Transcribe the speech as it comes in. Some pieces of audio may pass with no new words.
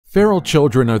Feral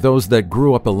children are those that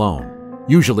grew up alone,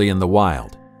 usually in the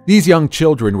wild. These young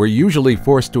children were usually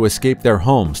forced to escape their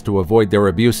homes to avoid their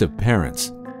abusive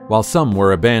parents, while some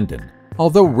were abandoned.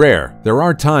 Although rare, there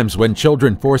are times when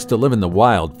children forced to live in the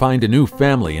wild find a new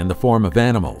family in the form of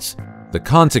animals. The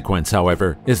consequence,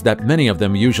 however, is that many of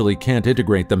them usually can't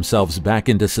integrate themselves back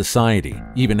into society,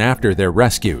 even after they're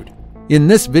rescued. In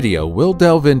this video, we'll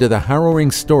delve into the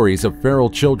harrowing stories of feral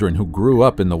children who grew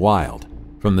up in the wild.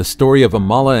 From the story of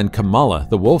Amala and Kamala,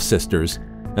 the wolf sisters,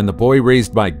 and the boy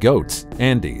raised by goats,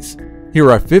 Andes.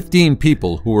 Here are 15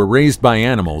 people who were raised by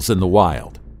animals in the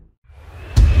wild.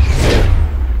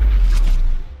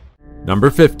 Number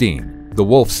 15. The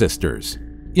Wolf Sisters.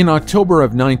 In October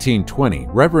of 1920,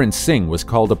 Reverend Singh was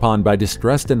called upon by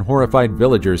distressed and horrified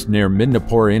villagers near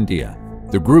Midnapore, India.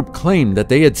 The group claimed that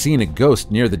they had seen a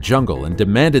ghost near the jungle and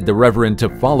demanded the Reverend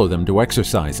to follow them to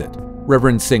exorcise it.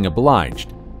 Reverend Singh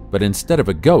obliged, but instead of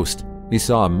a ghost, he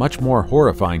saw a much more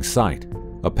horrifying sight.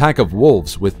 A pack of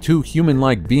wolves with two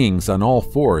human-like beings on all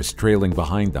fours trailing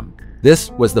behind them.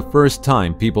 This was the first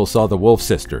time people saw the Wolf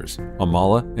Sisters,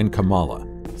 Amala and Kamala.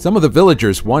 Some of the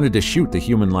villagers wanted to shoot the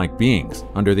human-like beings,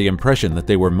 under the impression that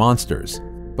they were monsters.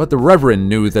 But the Reverend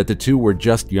knew that the two were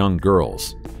just young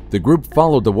girls. The group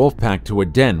followed the wolf pack to a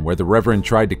den where the Reverend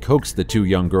tried to coax the two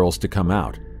young girls to come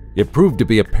out. It proved to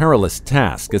be a perilous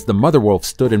task as the mother wolf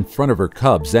stood in front of her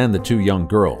cubs and the two young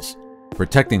girls,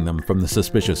 protecting them from the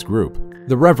suspicious group.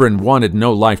 The Reverend wanted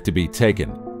no life to be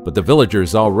taken, but the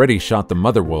villagers already shot the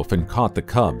mother wolf and caught the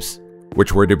cubs,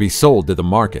 which were to be sold to the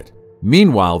market.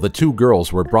 Meanwhile, the two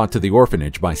girls were brought to the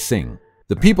orphanage by Singh.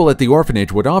 The people at the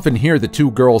orphanage would often hear the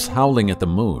two girls howling at the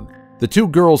moon. The two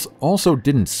girls also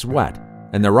didn't sweat,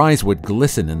 and their eyes would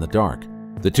glisten in the dark.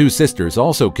 The two sisters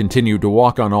also continued to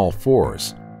walk on all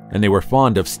fours, and they were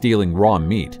fond of stealing raw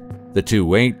meat. The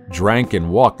two ate, drank,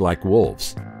 and walked like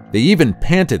wolves. They even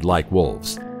panted like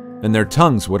wolves, and their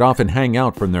tongues would often hang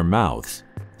out from their mouths.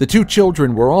 The two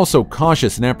children were also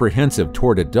cautious and apprehensive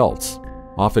toward adults,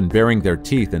 often baring their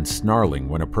teeth and snarling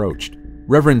when approached.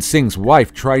 Reverend Singh's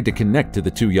wife tried to connect to the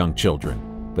two young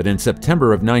children, but in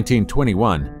September of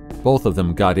 1921, both of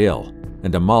them got ill,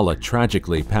 and Amala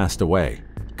tragically passed away.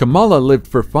 Kamala lived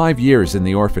for 5 years in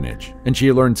the orphanage, and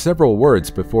she learned several words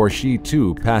before she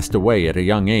too passed away at a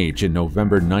young age in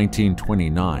November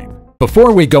 1929.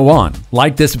 Before we go on,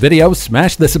 like this video,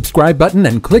 smash the subscribe button,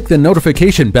 and click the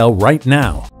notification bell right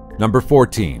now. Number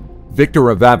 14. Victor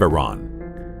of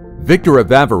Aveyron. Victor of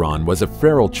Aveyron was a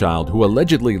feral child who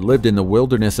allegedly lived in the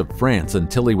wilderness of France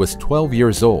until he was 12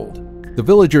 years old. The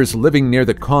villagers living near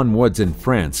the Caen woods in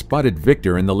France spotted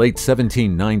Victor in the late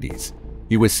 1790s.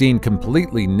 He was seen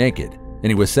completely naked, and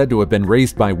he was said to have been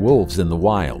raised by wolves in the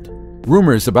wild.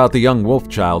 Rumors about the young wolf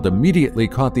child immediately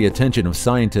caught the attention of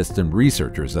scientists and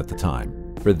researchers at the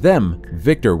time. For them,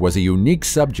 Victor was a unique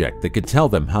subject that could tell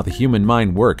them how the human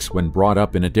mind works when brought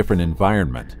up in a different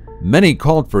environment. Many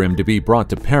called for him to be brought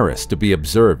to Paris to be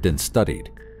observed and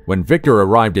studied. When Victor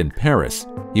arrived in Paris,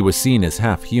 he was seen as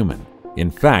half human.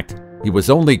 In fact, he was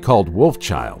only called Wolf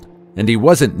Child, and he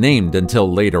wasn't named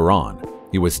until later on.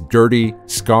 He was dirty,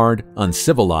 scarred,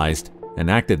 uncivilized, and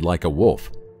acted like a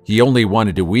wolf. He only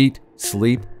wanted to eat,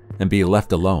 sleep, and be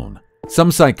left alone.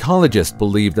 Some psychologists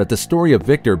believe that the story of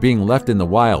Victor being left in the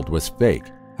wild was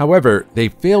fake. However, they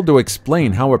failed to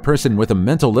explain how a person with a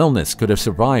mental illness could have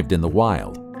survived in the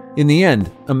wild. In the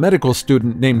end, a medical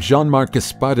student named Jean-Marc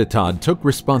Espartitad took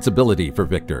responsibility for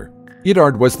Victor.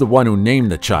 Idard was the one who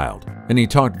named the child, and he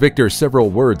taught Victor several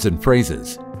words and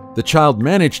phrases. The child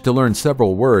managed to learn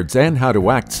several words and how to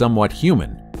act somewhat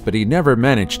human, but he never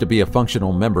managed to be a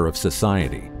functional member of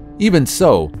society. Even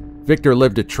so, Victor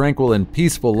lived a tranquil and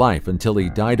peaceful life until he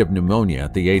died of pneumonia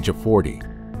at the age of 40.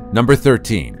 Number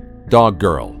 13. Dog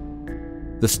Girl.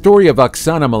 The story of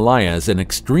Oksana Malaya is an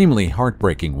extremely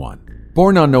heartbreaking one.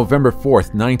 Born on November 4,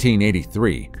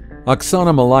 1983,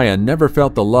 Oksana Malaya never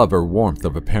felt the love or warmth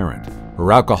of a parent.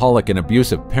 Her alcoholic and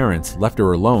abusive parents left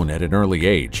her alone at an early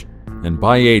age, and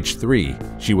by age 3,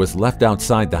 she was left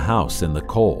outside the house in the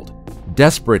cold.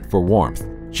 Desperate for warmth,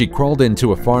 she crawled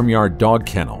into a farmyard dog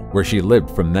kennel where she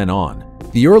lived from then on.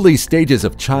 The early stages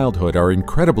of childhood are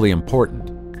incredibly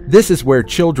important. This is where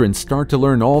children start to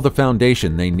learn all the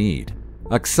foundation they need.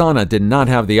 Oksana did not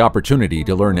have the opportunity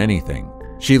to learn anything.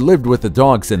 She lived with the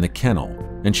dogs in the kennel,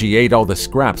 and she ate all the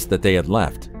scraps that they had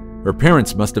left. Her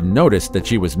parents must have noticed that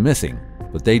she was missing,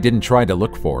 but they didn't try to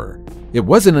look for her. It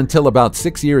wasn't until about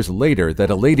 6 years later that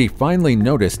a lady finally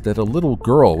noticed that a little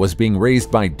girl was being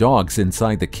raised by dogs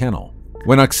inside the kennel.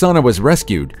 When Oksana was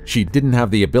rescued, she didn't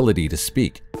have the ability to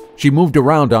speak. She moved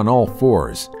around on all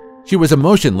fours. She was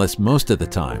emotionless most of the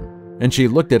time, and she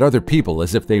looked at other people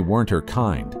as if they weren't her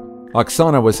kind.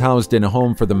 Oksana was housed in a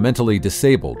home for the mentally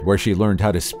disabled where she learned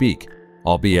how to speak,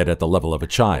 albeit at the level of a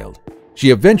child. She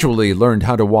eventually learned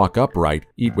how to walk upright,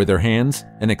 eat with her hands,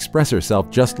 and express herself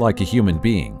just like a human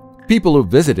being. People who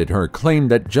visited her claimed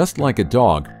that just like a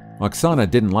dog, Oksana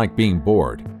didn't like being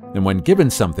bored, and when given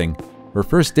something, her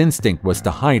first instinct was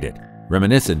to hide it,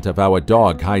 reminiscent of how a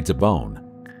dog hides a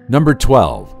bone. Number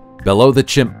 12. Bello the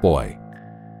Chimp Boy.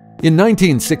 In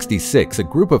 1966, a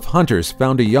group of hunters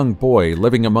found a young boy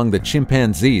living among the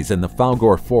chimpanzees in the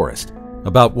Falgore Forest,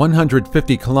 about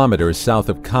 150 kilometers south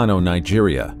of Kano,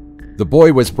 Nigeria. The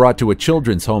boy was brought to a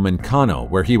children's home in Kano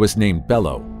where he was named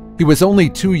Bello. He was only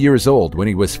 2 years old when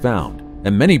he was found,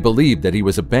 and many believed that he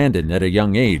was abandoned at a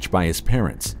young age by his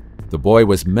parents. The boy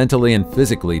was mentally and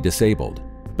physically disabled.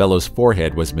 Bello's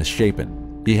forehead was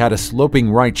misshapen. He had a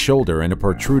sloping right shoulder and a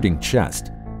protruding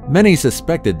chest. Many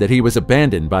suspected that he was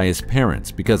abandoned by his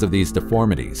parents because of these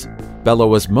deformities. Bello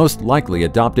was most likely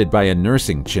adopted by a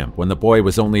nursing chimp when the boy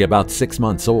was only about 6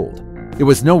 months old. It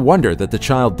was no wonder that the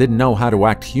child didn't know how to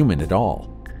act human at all.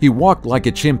 He walked like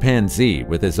a chimpanzee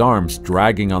with his arms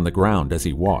dragging on the ground as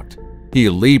he walked. He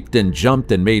leaped and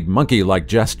jumped and made monkey-like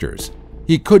gestures.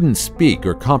 He couldn't speak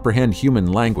or comprehend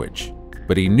human language,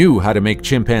 but he knew how to make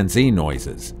chimpanzee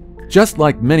noises. Just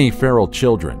like many feral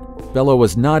children, Bello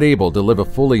was not able to live a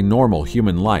fully normal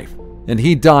human life, and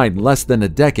he died less than a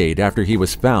decade after he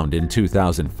was found in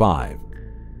 2005.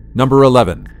 Number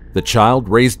 11. The Child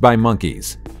Raised by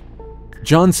Monkeys.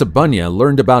 John Sabunya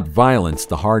learned about violence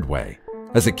the hard way.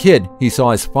 As a kid, he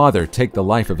saw his father take the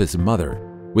life of his mother.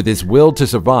 With his will to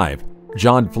survive,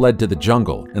 John fled to the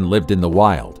jungle and lived in the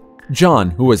wild.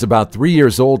 John, who was about 3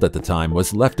 years old at the time,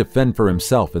 was left to fend for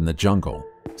himself in the jungle.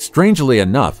 Strangely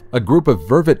enough, a group of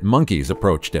vervet monkeys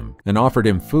approached him and offered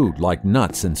him food like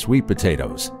nuts and sweet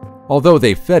potatoes. Although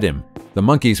they fed him, the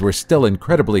monkeys were still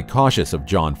incredibly cautious of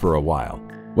John for a while.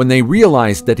 When they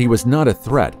realized that he was not a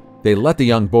threat, they let the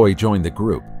young boy join the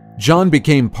group. John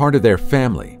became part of their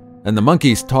family, and the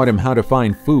monkeys taught him how to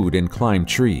find food and climb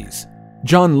trees.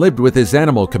 John lived with his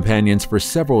animal companions for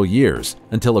several years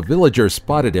until a villager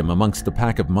spotted him amongst a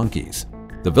pack of monkeys.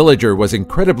 The villager was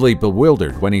incredibly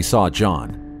bewildered when he saw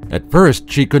John. At first,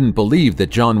 she couldn't believe that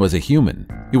John was a human.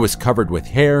 He was covered with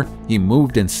hair, he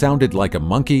moved and sounded like a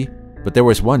monkey, but there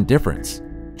was one difference.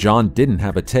 John didn't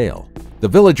have a tail. The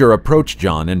villager approached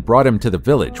John and brought him to the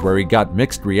village where he got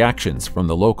mixed reactions from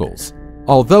the locals.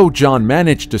 Although John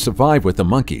managed to survive with the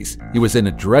monkeys, he was in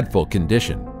a dreadful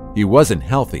condition. He wasn't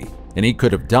healthy, and he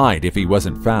could have died if he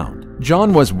wasn't found.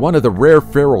 John was one of the rare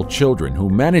feral children who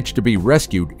managed to be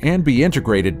rescued and be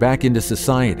integrated back into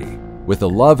society. With the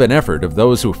love and effort of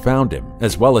those who found him,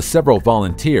 as well as several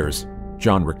volunteers,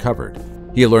 John recovered.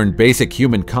 He learned basic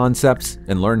human concepts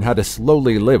and learned how to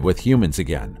slowly live with humans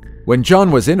again. When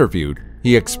John was interviewed,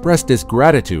 he expressed his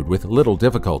gratitude with little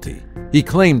difficulty. He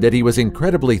claimed that he was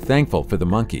incredibly thankful for the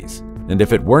monkeys, and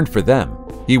if it weren't for them,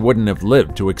 he wouldn't have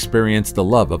lived to experience the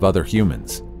love of other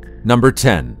humans. Number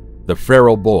 10. The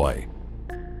Feral Boy.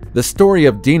 The story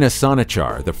of Dina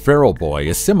Sanachar, the feral boy,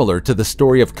 is similar to the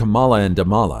story of Kamala and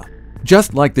Amala.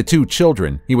 Just like the two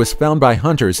children, he was found by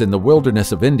hunters in the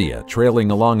wilderness of India,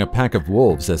 trailing along a pack of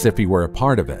wolves as if he were a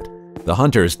part of it. The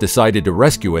hunters decided to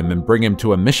rescue him and bring him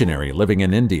to a missionary living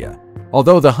in India.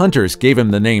 Although the hunters gave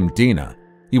him the name Dina,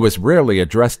 he was rarely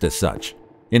addressed as such.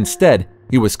 Instead,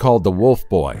 he was called the Wolf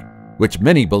Boy, which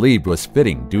many believed was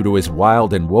fitting due to his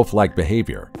wild and wolf-like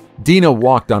behavior. Dina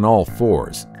walked on all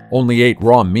fours, only ate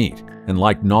raw meat, and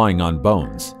liked gnawing on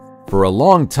bones. For a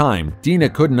long time, Dina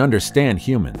couldn't understand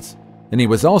humans, and he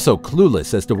was also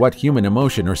clueless as to what human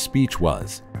emotion or speech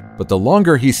was. But the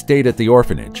longer he stayed at the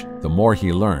orphanage, the more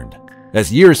he learned.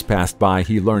 As years passed by,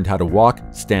 he learned how to walk,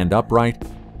 stand upright,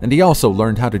 and he also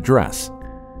learned how to dress.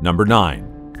 Number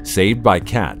 9. Saved by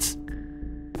Cats.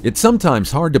 It's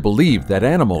sometimes hard to believe that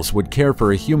animals would care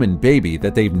for a human baby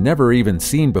that they've never even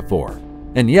seen before.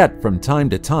 And yet, from time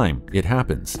to time, it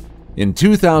happens. In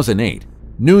 2008,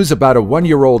 news about a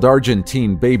 1-year-old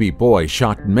Argentine baby boy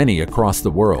shocked many across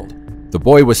the world. The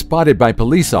boy was spotted by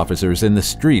police officers in the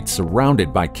street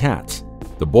surrounded by cats.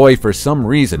 The boy, for some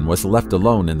reason, was left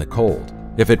alone in the cold.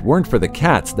 If it weren't for the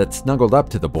cats that snuggled up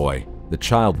to the boy, the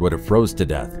child would have froze to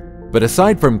death. But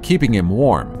aside from keeping him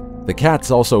warm, the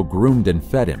cats also groomed and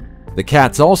fed him. The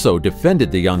cats also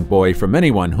defended the young boy from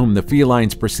anyone whom the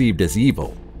felines perceived as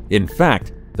evil. In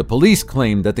fact, the police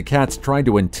claimed that the cats tried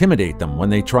to intimidate them when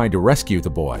they tried to rescue the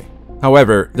boy.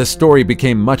 However, the story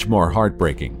became much more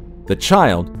heartbreaking. The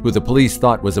child, who the police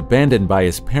thought was abandoned by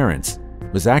his parents,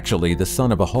 was actually the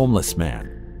son of a homeless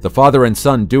man. The father and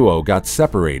son duo got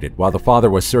separated while the father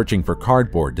was searching for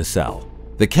cardboard to sell.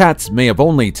 The cats may have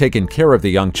only taken care of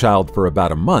the young child for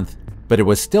about a month, but it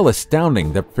was still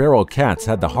astounding that feral cats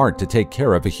had the heart to take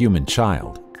care of a human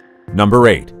child. Number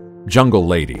 8. Jungle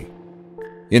Lady.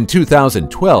 In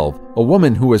 2012, a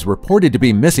woman who was reported to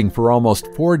be missing for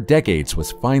almost 4 decades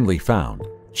was finally found.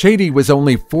 Chady was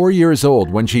only 4 years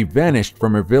old when she vanished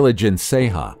from her village in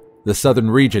Seha, the southern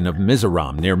region of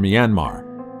Mizoram near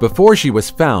Myanmar. Before she was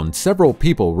found, several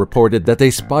people reported that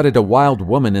they spotted a wild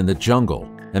woman in the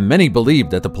jungle, and many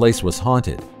believed that the place was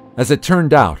haunted. As it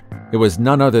turned out, it was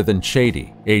none other than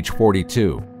Chady, age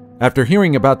 42. After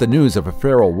hearing about the news of a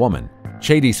feral woman,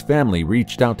 Chady's family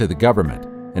reached out to the government,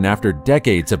 and after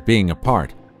decades of being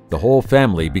apart, the whole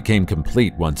family became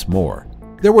complete once more.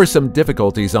 There were some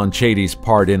difficulties on Chady's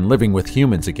part in living with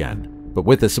humans again, but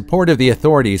with the support of the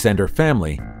authorities and her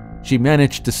family, she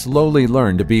managed to slowly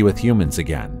learn to be with humans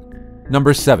again.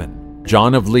 Number 7.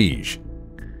 John of Liege.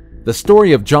 The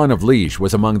story of John of Liege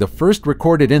was among the first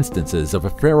recorded instances of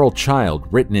a feral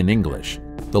child written in English.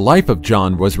 The life of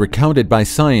John was recounted by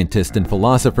scientist and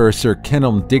philosopher Sir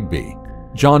Kenelm Digby.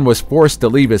 John was forced to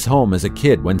leave his home as a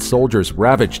kid when soldiers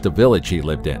ravaged the village he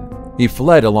lived in. He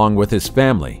fled along with his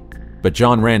family, but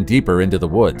John ran deeper into the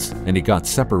woods and he got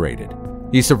separated.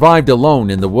 He survived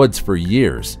alone in the woods for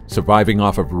years, surviving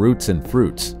off of roots and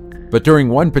fruits. But during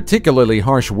one particularly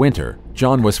harsh winter,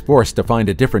 John was forced to find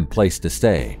a different place to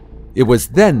stay. It was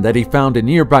then that he found a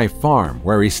nearby farm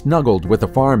where he snuggled with the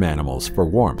farm animals for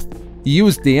warmth. He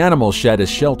used the animal shed as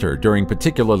shelter during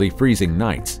particularly freezing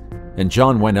nights, and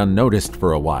John went unnoticed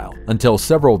for a while, until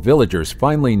several villagers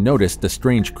finally noticed the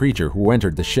strange creature who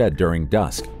entered the shed during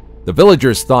dusk. The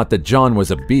villagers thought that John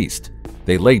was a beast.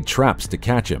 They laid traps to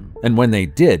catch him, and when they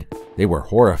did, they were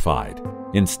horrified.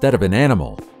 Instead of an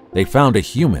animal, they found a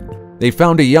human. They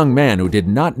found a young man who did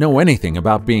not know anything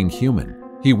about being human.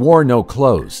 He wore no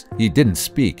clothes, he didn't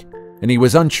speak, and he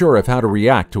was unsure of how to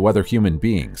react to other human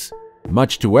beings.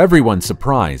 Much to everyone's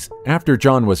surprise, after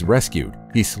John was rescued,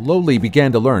 he slowly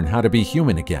began to learn how to be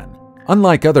human again.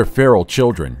 Unlike other feral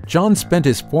children, John spent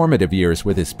his formative years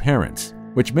with his parents,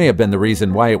 which may have been the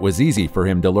reason why it was easy for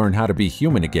him to learn how to be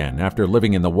human again after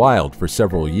living in the wild for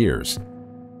several years.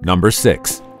 Number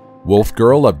 6. Wolf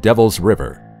Girl of Devil's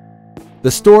River. The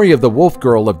story of the Wolf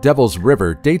Girl of Devil's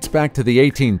River dates back to the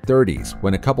 1830s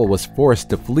when a couple was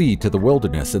forced to flee to the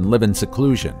wilderness and live in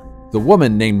seclusion. The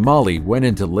woman named Molly went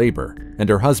into labor, and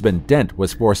her husband Dent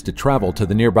was forced to travel to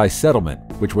the nearby settlement,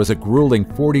 which was a grueling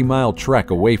 40-mile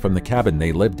trek away from the cabin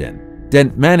they lived in.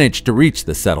 Dent managed to reach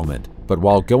the settlement, but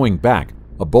while going back,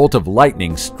 a bolt of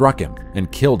lightning struck him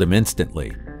and killed him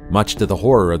instantly, much to the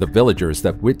horror of the villagers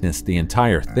that witnessed the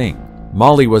entire thing.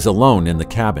 Molly was alone in the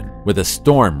cabin, with a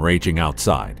storm raging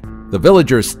outside. The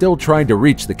villagers still tried to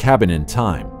reach the cabin in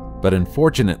time, but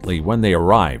unfortunately when they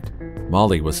arrived,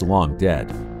 Molly was long dead.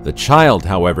 The child,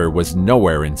 however, was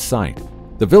nowhere in sight.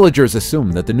 The villagers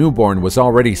assumed that the newborn was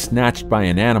already snatched by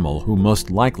an animal who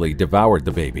most likely devoured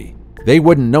the baby. They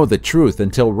wouldn't know the truth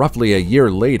until roughly a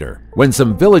year later, when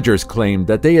some villagers claimed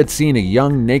that they had seen a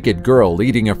young naked girl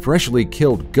eating a freshly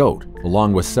killed goat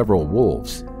along with several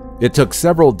wolves. It took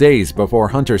several days before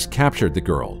hunters captured the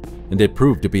girl, and it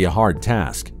proved to be a hard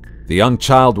task. The young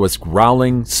child was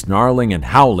growling, snarling, and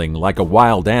howling like a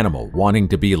wild animal wanting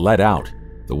to be let out.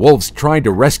 The wolves tried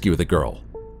to rescue the girl,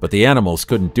 but the animals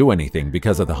couldn't do anything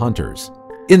because of the hunters.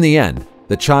 In the end,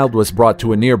 the child was brought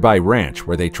to a nearby ranch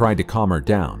where they tried to calm her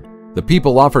down. The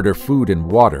people offered her food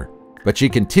and water, but she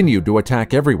continued to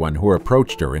attack everyone who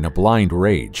approached her in a blind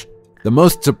rage. The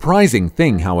most surprising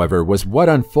thing, however, was what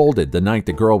unfolded the night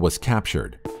the girl was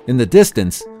captured. In the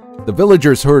distance, the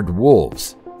villagers heard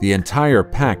wolves, the entire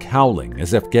pack howling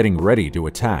as if getting ready to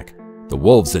attack. The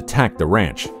wolves attacked the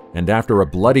ranch, and after a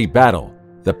bloody battle,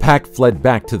 the pack fled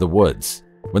back to the woods.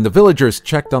 When the villagers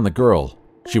checked on the girl,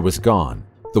 she was gone.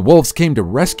 The wolves came to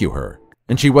rescue her,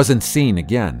 and she wasn't seen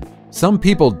again. Some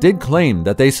people did claim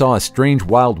that they saw a strange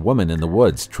wild woman in the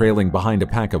woods trailing behind a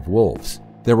pack of wolves.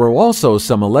 There were also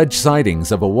some alleged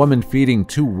sightings of a woman feeding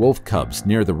 2 wolf cubs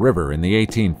near the river in the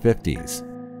 1850s.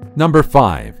 Number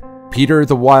 5. Peter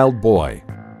the Wild Boy.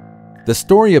 The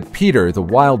story of Peter the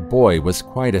Wild Boy was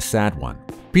quite a sad one.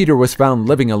 Peter was found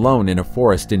living alone in a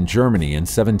forest in Germany in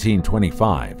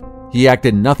 1725. He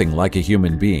acted nothing like a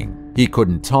human being. He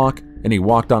couldn't talk, and he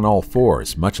walked on all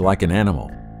fours, much like an animal.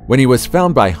 When he was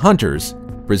found by hunters,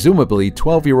 presumably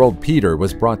 12-year-old Peter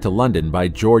was brought to London by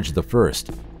George I,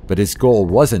 but his goal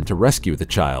wasn't to rescue the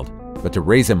child, but to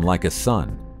raise him like a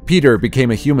son. Peter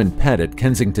became a human pet at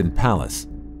Kensington Palace.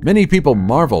 Many people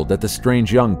marveled at the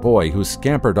strange young boy who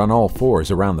scampered on all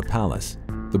fours around the palace.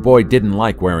 The boy didn't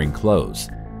like wearing clothes.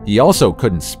 He also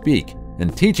couldn't speak,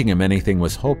 and teaching him anything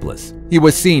was hopeless. He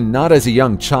was seen not as a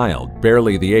young child,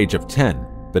 barely the age of 10,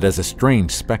 but as a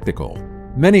strange spectacle.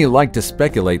 Many like to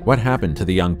speculate what happened to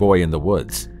the young boy in the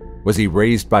woods. Was he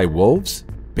raised by wolves,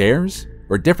 bears,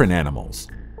 or different animals?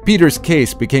 Peter's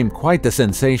case became quite the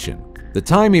sensation. The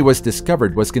time he was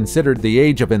discovered was considered the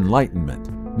Age of Enlightenment.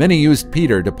 Many used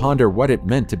Peter to ponder what it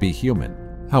meant to be human.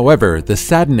 However, the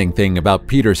saddening thing about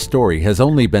Peter's story has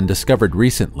only been discovered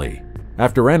recently.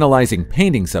 After analyzing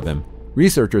paintings of him,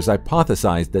 researchers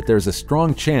hypothesized that there's a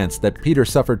strong chance that Peter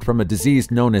suffered from a disease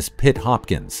known as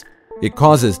Pitt-Hopkins. It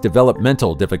causes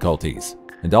developmental difficulties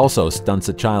and also stunts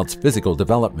a child's physical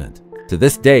development. To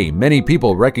this day, many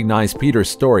people recognize Peter's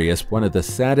story as one of the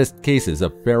saddest cases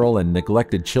of feral and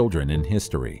neglected children in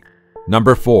history.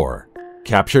 Number 4.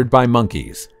 Captured by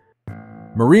monkeys.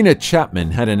 Marina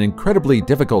Chapman had an incredibly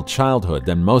difficult childhood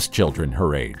than most children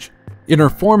her age. In her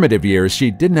formative years, she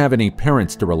didn't have any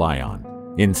parents to rely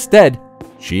on. Instead,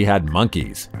 she had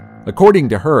monkeys. According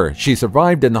to her, she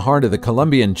survived in the heart of the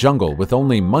Colombian jungle with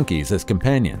only monkeys as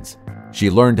companions. She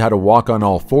learned how to walk on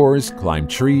all fours, climb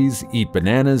trees, eat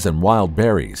bananas and wild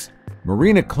berries.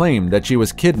 Marina claimed that she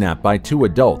was kidnapped by 2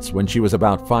 adults when she was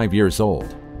about 5 years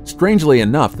old. Strangely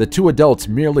enough, the 2 adults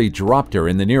merely dropped her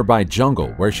in the nearby jungle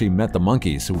where she met the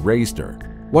monkeys who raised her.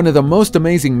 One of the most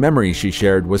amazing memories she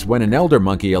shared was when an elder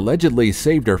monkey allegedly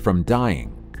saved her from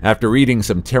dying. After eating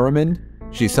some pteramine,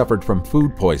 she suffered from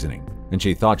food poisoning, and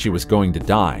she thought she was going to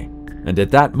die. And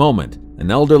at that moment,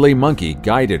 an elderly monkey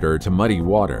guided her to muddy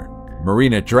water.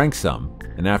 Marina drank some,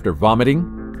 and after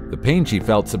vomiting, the pain she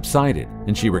felt subsided,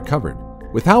 and she recovered.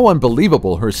 With how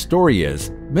unbelievable her story is,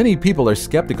 many people are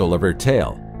skeptical of her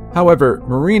tale. However,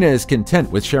 Marina is content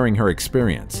with sharing her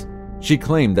experience. She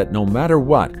claimed that no matter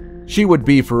what, she would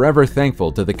be forever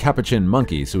thankful to the capuchin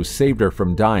monkeys who saved her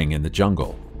from dying in the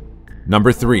jungle.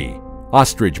 Number 3.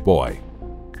 Ostrich Boy.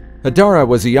 Hadara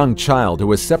was a young child who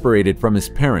was separated from his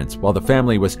parents while the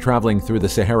family was traveling through the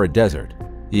Sahara Desert.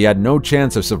 He had no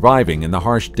chance of surviving in the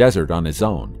harsh desert on his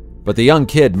own. But the young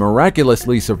kid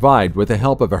miraculously survived with the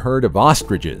help of a herd of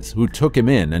ostriches who took him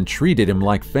in and treated him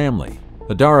like family.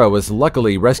 Hadara was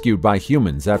luckily rescued by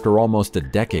humans after almost a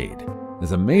decade.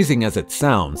 As amazing as it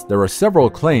sounds, there are several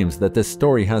claims that this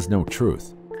story has no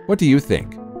truth. What do you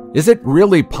think? Is it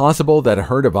really possible that a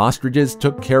herd of ostriches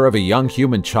took care of a young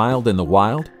human child in the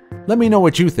wild? Let me know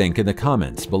what you think in the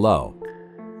comments below.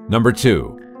 Number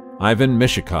 2. Ivan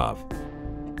Mishakov.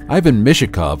 Ivan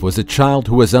Mishakov was a child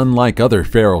who was unlike other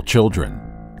feral children.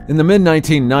 In the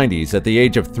mid-1990s, at the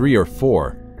age of 3 or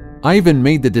 4, Ivan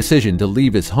made the decision to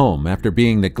leave his home after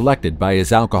being neglected by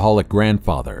his alcoholic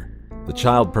grandfather. The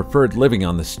child preferred living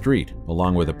on the street,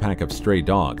 along with a pack of stray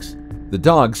dogs. The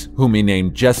dogs, whom he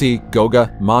named Jesse,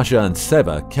 Goga, Masha, and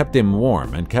Seva, kept him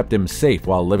warm and kept him safe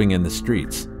while living in the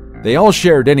streets. They all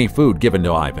shared any food given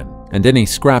to Ivan, and any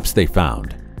scraps they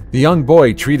found. The young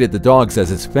boy treated the dogs as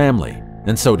his family,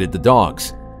 and so did the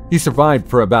dogs. He survived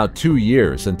for about 2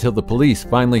 years until the police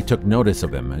finally took notice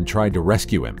of him and tried to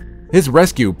rescue him. His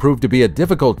rescue proved to be a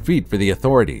difficult feat for the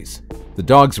authorities. The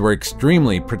dogs were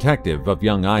extremely protective of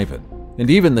young Ivan, and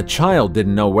even the child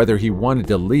didn't know whether he wanted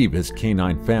to leave his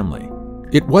canine family.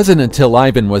 It wasn't until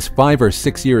Ivan was 5 or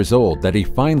 6 years old that he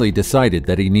finally decided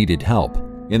that he needed help.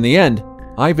 In the end,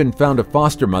 Ivan found a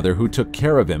foster mother who took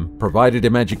care of him, provided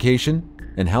him education,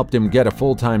 and helped him get a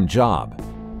full-time job.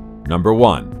 Number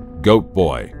 1. Goat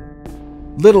Boy.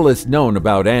 Little is known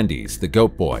about Andes, the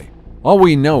goat boy. All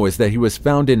we know is that he was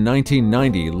found in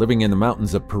 1990 living in the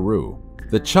mountains of Peru.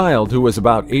 The child, who was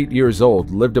about 8 years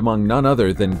old, lived among none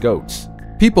other than goats.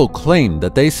 People claimed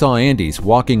that they saw Andes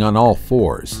walking on all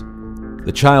fours.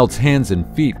 The child's hands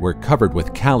and feet were covered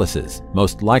with calluses,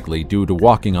 most likely due to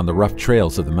walking on the rough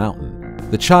trails of the mountain.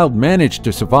 The child managed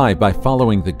to survive by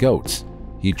following the goats.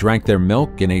 He drank their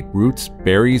milk and ate roots,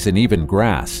 berries, and even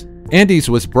grass. Andes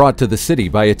was brought to the city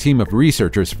by a team of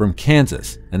researchers from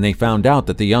Kansas, and they found out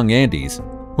that the young Andes,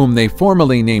 whom they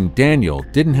formally named Daniel,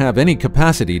 didn't have any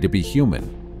capacity to be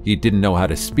human. He didn't know how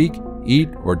to speak, eat,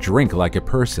 or drink like a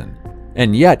person.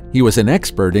 And yet, he was an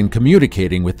expert in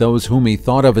communicating with those whom he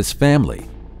thought of as family,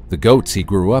 the goats he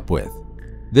grew up with.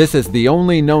 This is the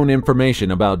only known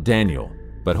information about Daniel,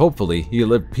 but hopefully he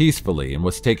lived peacefully and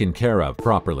was taken care of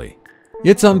properly.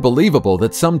 It's unbelievable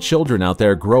that some children out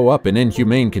there grow up in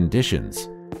inhumane conditions.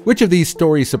 Which of these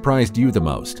stories surprised you the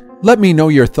most? Let me know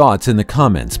your thoughts in the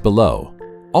comments below.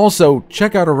 Also,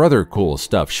 check out our other cool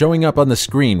stuff showing up on the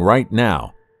screen right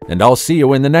now, and I'll see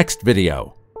you in the next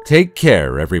video. Take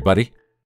care, everybody.